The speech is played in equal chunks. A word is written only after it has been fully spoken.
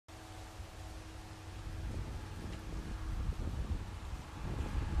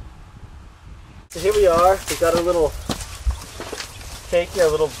So here we are. We got our little cake here, a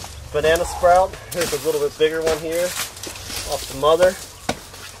little banana sprout. Here's a little bit bigger one here off the mother,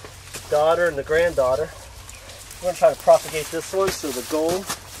 the daughter, and the granddaughter. We're going to try to propagate this one, so the goal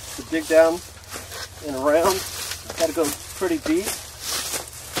is to dig down and around. Got to go pretty deep,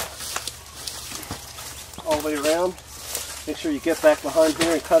 all the way around. Make sure you get back behind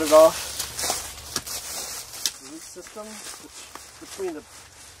here and cut it off. The root system between the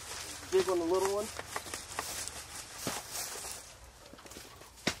big one and the little one.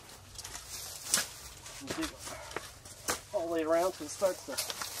 And dig all the way around until it starts to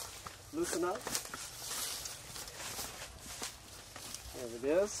loosen up. There it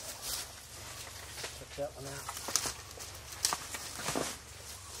is. Check that one out.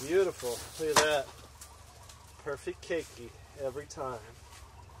 Beautiful. Look at that. Perfect cakey every time.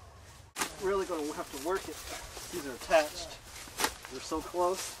 Really going to have to work it. These are attached. They're so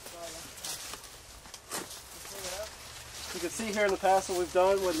close. You can see here in the past what we've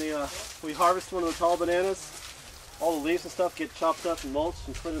done when we harvest one of the tall bananas. All the leaves and stuff get chopped up and mulched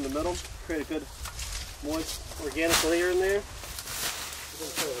and put in the middle. Create a good moist organic layer in there. I'm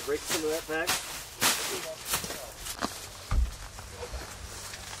going to try to break some of that back.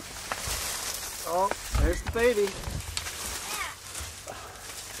 Oh, there's the baby.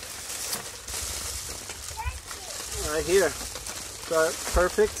 Right here. Got it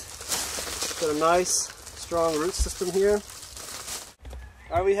perfect. Got a nice, strong root system here.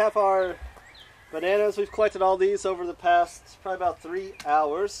 Alright, we have our bananas. We've collected all these over the past probably about 3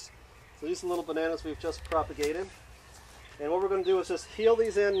 hours. So these are little bananas we've just propagated. And what we're going to do is just heel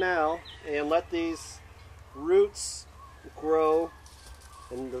these in now and let these roots grow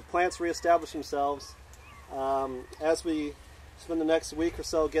and the plants reestablish themselves as we spend the next week or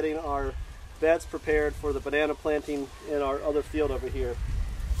so getting our beds prepared for the banana planting in our other field over here.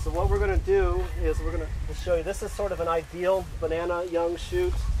 So what we're going to do is we'll show you, this is sort of an ideal banana young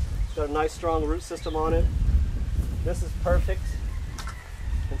shoot. It's got a nice strong root system on it. This is perfect.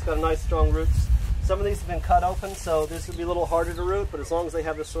 It's got a nice strong roots. Some of these have been cut open, so this would be a little harder to root, but as long as they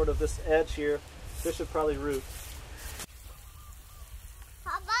have this sort of this edge here, this should probably root.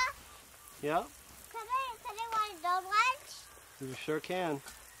 Papa? Yeah? Can I want to go lunch? You sure can.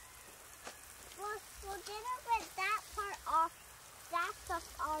 We'll get that part off. That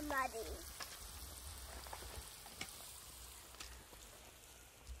stuff's all muddy.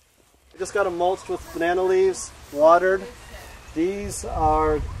 I just got them mulched with banana leaves, watered. These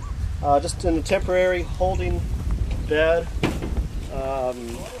are just in a temporary holding bed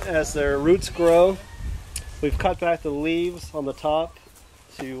as their roots grow. We've cut back the leaves on the top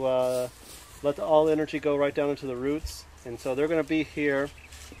to let all the energy go right down into the roots, and so they're going to be here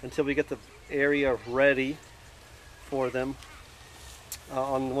until we get the area ready for them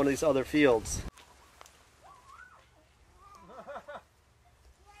on one of these other fields.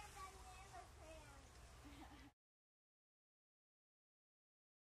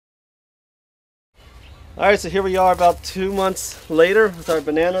 Alright, so here we are about 2 months later with our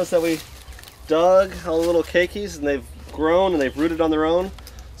bananas that we dug, all the little cakeys, and they've grown and they've rooted on their own.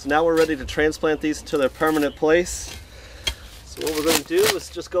 So now we're ready to transplant these to their permanent place. So what we're going to do is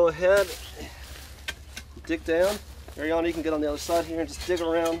just go ahead, dig down. Ariana, you can get on the other side here and just dig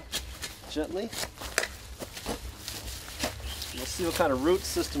around gently. We'll see what kind of root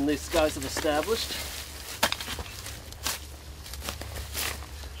system these guys have established.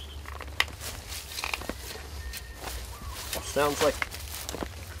 Sounds like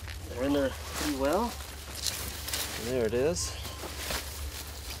they're in there pretty well. And there it is.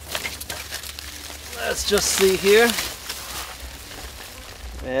 Let's just see here.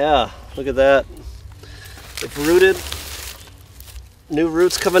 Yeah, look at that. It's rooted. New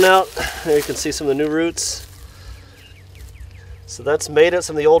roots coming out. There you can see some of the new roots. So that's made it.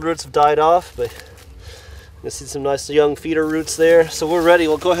 Some of the old roots have died off, but you can see some nice young feeder roots there. So we're ready.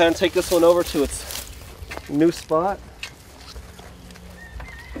 We'll go ahead and take this one over to its new spot.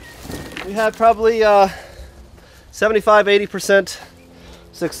 We had probably 75–80%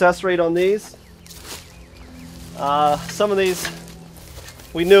 success rate on these. Some of these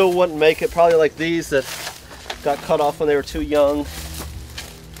we knew wouldn't make it, probably like these that got cut off when they were too young.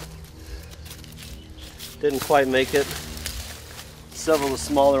 Didn't quite make it. Several of the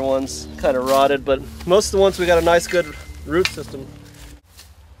smaller ones kind of rotted, but most of the ones we got a nice good root system.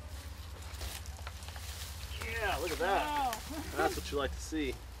 Yeah, look at that. Wow. That's what you like to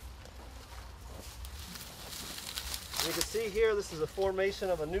see. You can see here this is a formation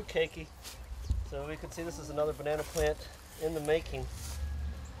of a new keiki. So we can see this is another banana plant in the making.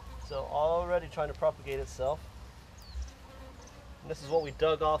 So already trying to propagate itself. And this is what we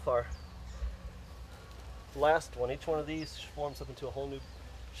dug off our last one. Each one of these forms up into a whole new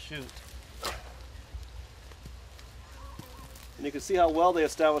shoot. And you can see how well they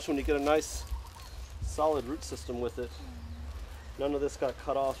establish when you get a nice solid root system with it. None of this got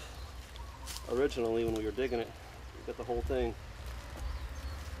cut off originally when we were digging it. You got the whole thing.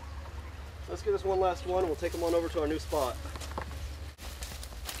 Let's get this one last one and we'll take them on over to our new spot.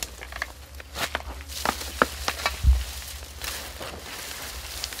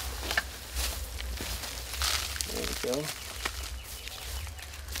 There we go.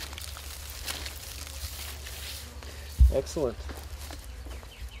 Excellent.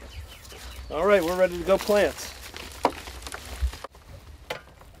 All right, we're ready to go plant.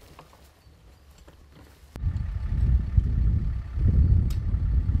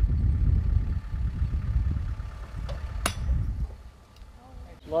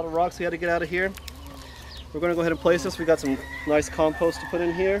 A lot of rocks we had to get out of here. We're going to go ahead and place this. We got some nice compost to put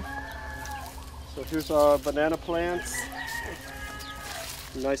in here. So here's our banana plants.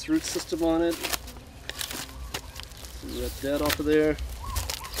 Nice root system on it. See that dead off of there.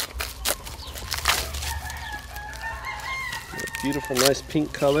 Beautiful, nice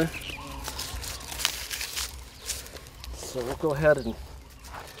pink color. So we'll go ahead and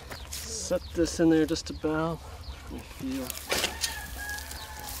set this in there just about. Let me feel.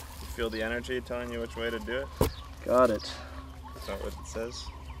 You feel the energy telling you which way to do it? Got it. Is that what it says?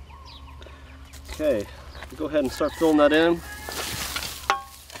 Okay, we'll go ahead and start filling that in.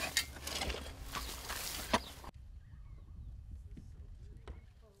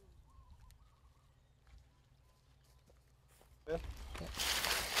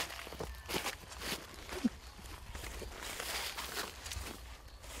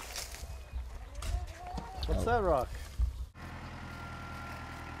 What's that rock?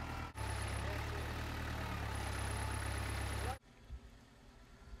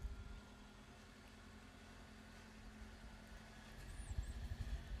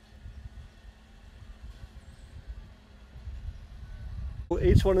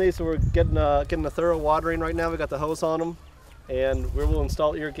 Each one of these, we're getting a thorough watering right now. We got the hose on them, and we will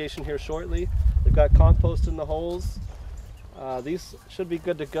install irrigation here shortly. They've got compost in the holes. These should be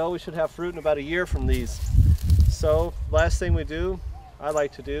good to go. We should have fruit in about a year from these. So last thing I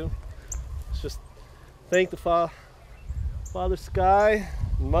like to do, is just thank the Father Sky,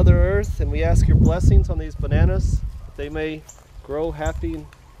 Mother Earth, and we ask your blessings on these bananas, that they may grow happy and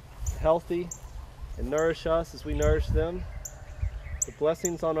healthy and nourish us as we nourish them. The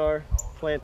blessings on our